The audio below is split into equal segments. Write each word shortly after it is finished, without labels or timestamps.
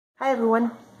Hi everyone,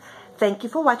 thank you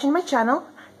for watching my channel.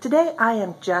 Today I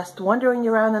am just wandering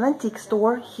around an antique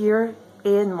store here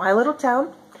in my little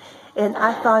town, and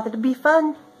I thought it'd be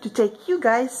fun to take you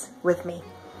guys with me.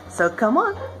 So come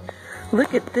on.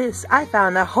 Look at this, I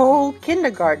found a whole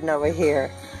kindergarten over here.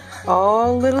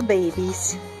 All little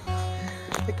babies.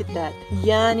 Look at that,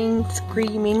 yawning,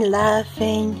 screaming,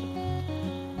 laughing,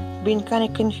 being kind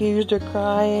of confused or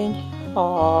crying.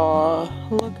 Oh,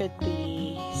 look at these.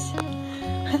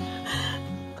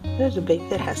 There's a baby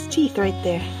that has teeth right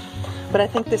there. But I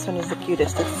think this one is the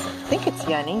cutest. I think it's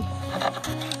yawning.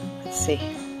 Let's see.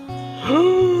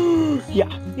 Yeah,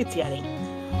 it's yawning.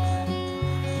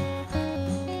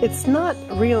 It's not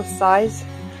real size,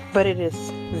 but it is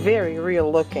very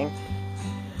real looking.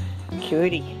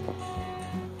 Cutie.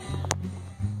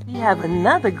 We have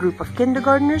another group of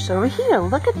kindergartners over here.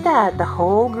 Look at that. The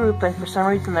whole group, and for some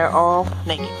reason they're all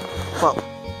naked. Well,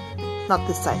 not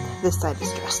this side. This side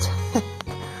is dressed.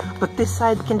 But this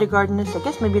side, kindergartners, I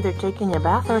guess maybe they're taking a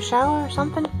bath or a shower or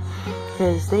something,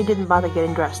 because they didn't bother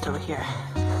getting dressed over here.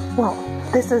 Well,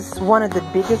 this is one of the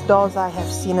biggest dolls I have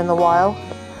seen in a while.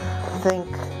 I think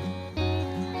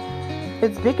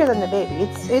it's bigger than the baby.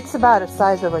 It's about the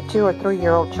size of a 2 or 3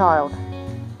 year old child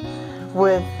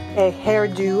with a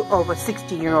hairdo of a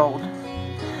 60-year-old.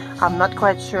 I'm not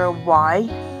quite sure why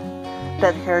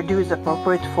that hairdo is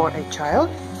appropriate for a child,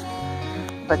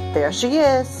 but there she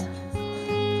is.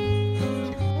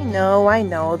 I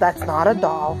know, that's not a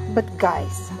doll, but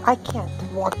guys, I can't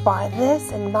walk by this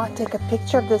and not take a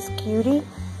picture of this cutie.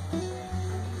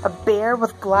 A bear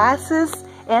with glasses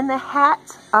and a hat.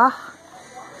 I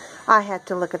had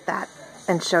to look at that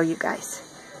and show you guys.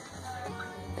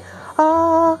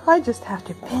 I just have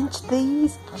to pinch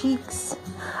these cheeks.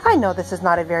 I know this is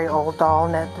not a very old doll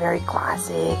and it's very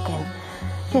classic, and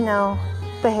you know,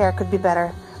 the hair could be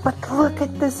better. But look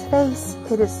at this face.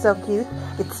 It is so cute.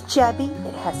 It's chubby.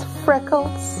 It has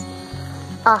freckles.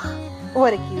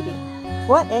 What a cutie.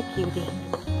 What a cutie.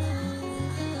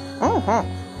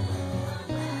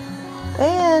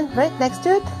 And right next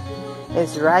to it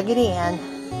is Raggedy Ann.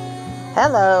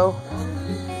 Hello.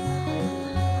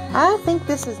 I think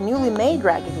this is newly made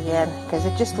Raggedy Ann because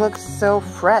it just looks so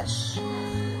fresh.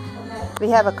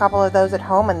 We have a couple of those at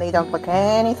home and they don't look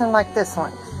anything like this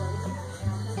one.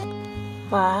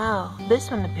 Wow, this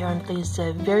one apparently is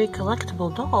a very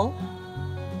collectible doll.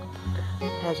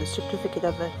 It has a certificate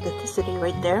of authenticity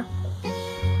right there.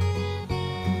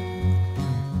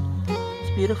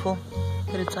 It's beautiful.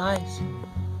 Look at its eyes.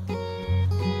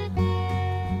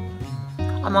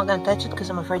 I'm not gonna touch it because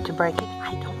I'm afraid to break it.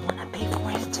 I don't want to pay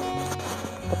for it.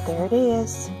 But there it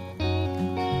is.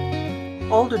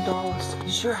 Older dolls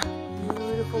sure have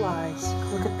beautiful eyes.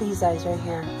 Look at these eyes right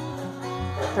here.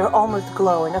 They're almost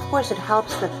glowing. Of course, it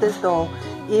helps that this doll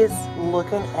is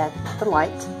looking at the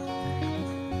light.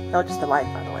 Notice the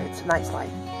light, by the way. It's a nice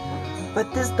light.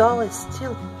 But this doll is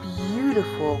still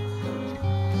beautiful.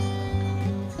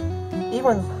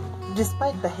 Even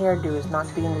despite the hairdo is not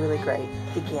being really great.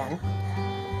 Again,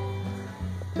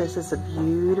 this is a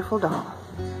beautiful doll.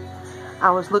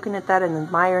 I was looking at that and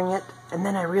admiring it, and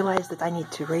then I realized that I need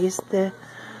to raise the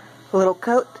little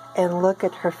coat and look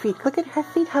at her feet. Look at her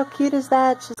feet, how cute is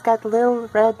that? She's got little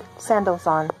red sandals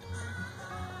on.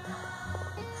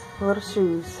 Little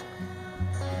shoes.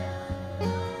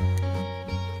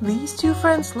 These two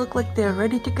friends look like they're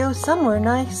ready to go somewhere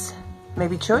nice.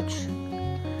 Maybe church?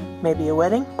 Maybe a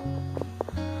wedding?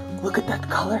 Look at that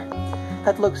color.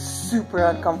 That looks super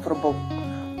uncomfortable.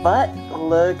 But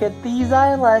look at these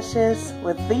eyelashes.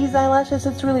 With these eyelashes,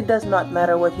 it really does not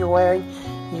matter what you're wearing.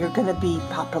 You're gonna be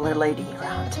a popular lady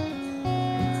around.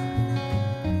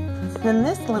 And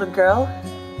this little girl,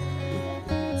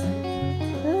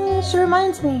 she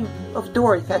reminds me of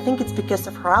Dorothy. I think it's because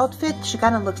of her outfit. She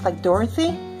kind of looks like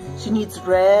Dorothy. She needs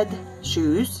red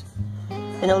shoes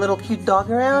and a little cute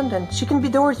dog around, and she can be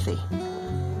Dorothy.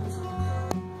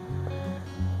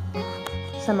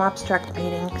 Some abstract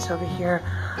paintings over here.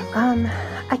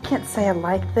 I can't say I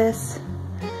like this.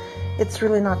 It's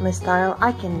really not my style.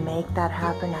 I can make that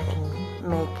happen. I can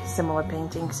make similar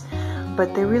paintings,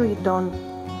 but they really don't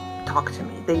talk to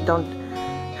me. They don't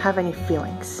have any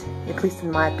feelings, at least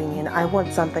in my opinion. I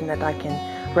want something that I can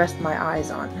rest my eyes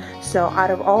on. So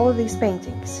out of all of these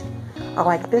paintings, I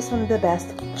like this one the best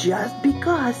just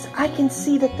because I can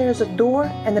see that there's a door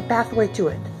and a pathway to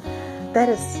it. That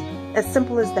is as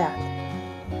simple as that.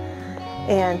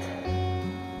 And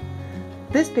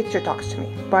this picture talks to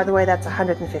me. By the way, that's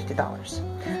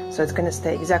 $150. So it's going to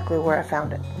stay exactly where I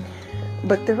found it.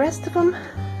 But the rest of them,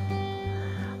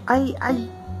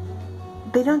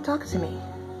 they don't talk to me.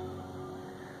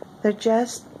 They're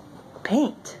just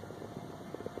paint.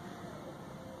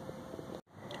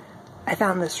 I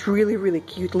found this really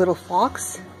cute little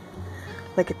fox.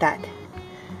 Look at that.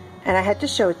 And I had to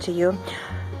show it to you.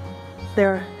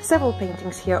 There are several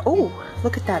paintings here. Oh,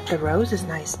 look at that. The rose is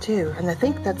nice too. And I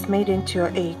think that's made into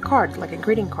a card, like a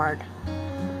greeting card.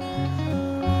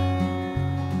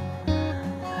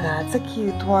 That's a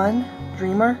cute one.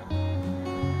 Dreamer.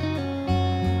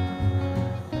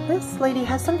 This lady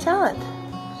has some talent.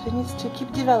 She needs to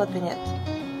keep developing it.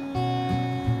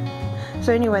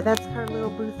 So anyway, that's her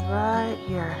little booth right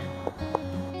here.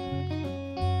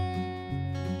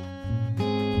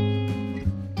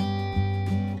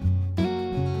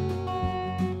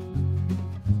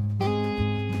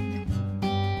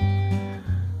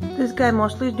 This guy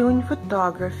mostly is doing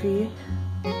photography.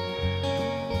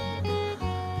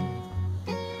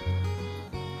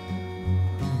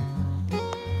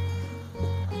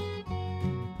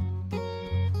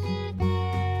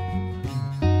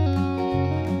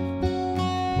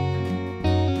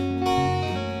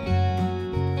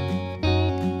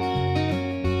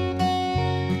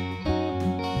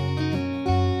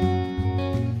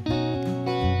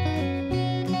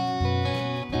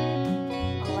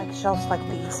 Shelves like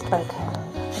these, but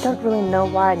I don't really know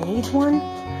why I need one.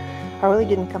 I really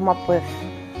didn't come up with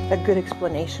a good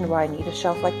explanation why I need a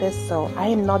shelf like this, so I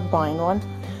am not buying one,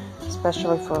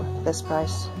 especially for this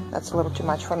price. That's a little too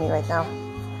much for me right now.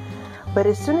 But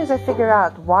as soon as I figure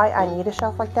out why I need a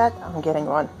shelf like that, I'm getting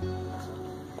one.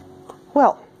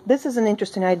 Well, this is an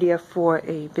interesting idea for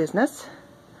a business.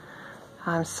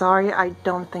 I'm sorry, I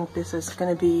don't think this is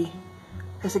going to be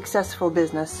a successful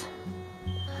business.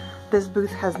 This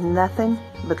booth has nothing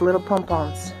but little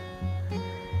pom-poms,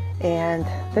 and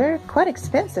they're quite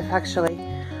expensive actually.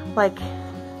 Like,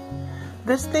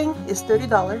 this thing is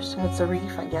 $30 and it's a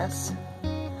wreath, I guess.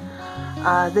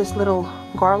 This little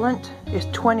garland is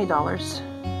 $20,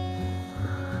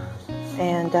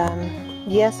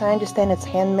 and yes, I understand it's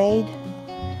handmade,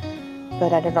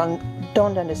 but I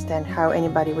don't understand how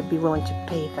anybody would be willing to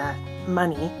pay that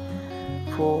money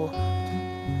for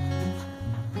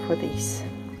these.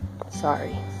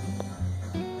 Sorry.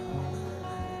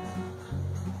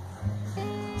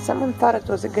 Someone thought it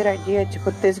was a good idea to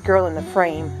put this girl in the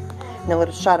frame in a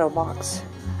little shadow box.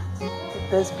 Look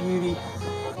at this beauty.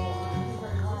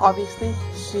 Obviously,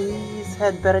 she's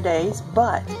had better days,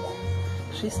 but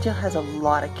she still has a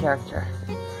lot of character.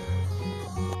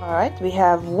 Alright, we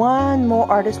have one more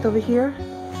artist over here.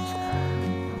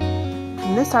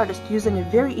 And this artist using a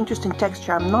very interesting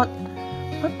texture. I'm not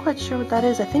quite sure what that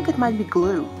is. I think it might be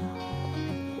glue.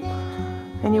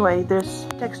 Anyway, there's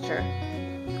texture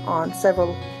on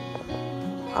several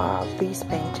of these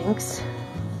paintings.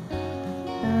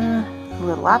 A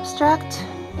little abstract.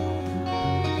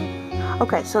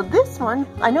 Okay, so this one,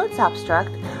 I know it's abstract,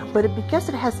 but because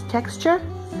it has texture,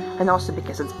 and also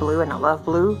because it's blue and I love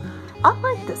blue, I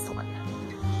like this one.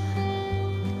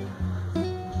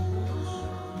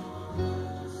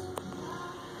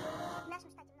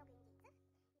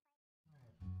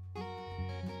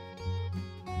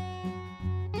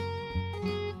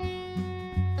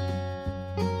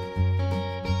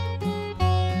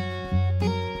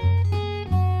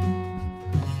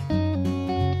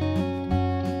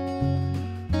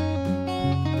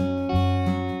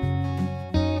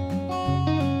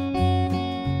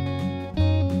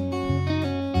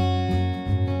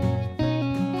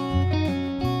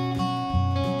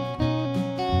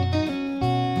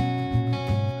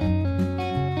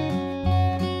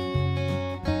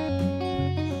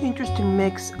 Interesting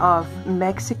mix of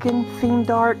Mexican themed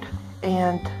art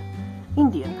and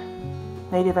Indian,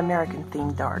 Native American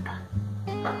themed art.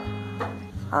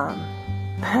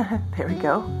 There we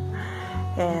go.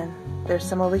 And there's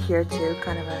some over here too,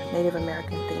 kind of a Native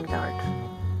American themed art.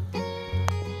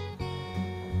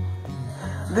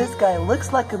 This guy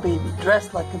looks like a baby,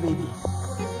 dressed like a baby.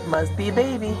 Must be a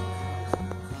baby.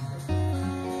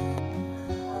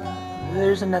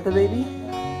 There's another baby.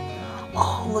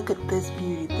 Oh, look at this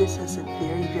beauty. This is a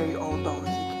very old doll, as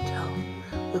you can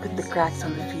tell. Look at the cracks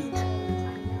on the feet.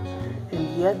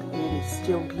 And yet, it is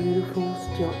still beautiful,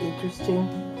 still interesting.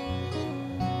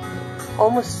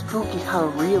 Almost spooky how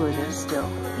real it is still.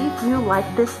 If you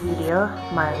like this video,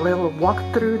 my little walk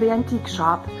through the antique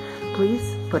shop, please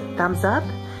put a thumbs up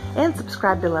and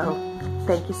subscribe below.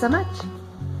 Thank you so much.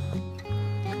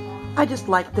 I just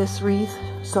like this wreath,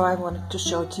 so I wanted to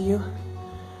show it to you.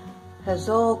 Has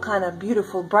all kind of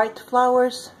beautiful bright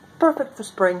flowers, perfect for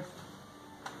spring.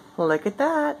 Look at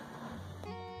that.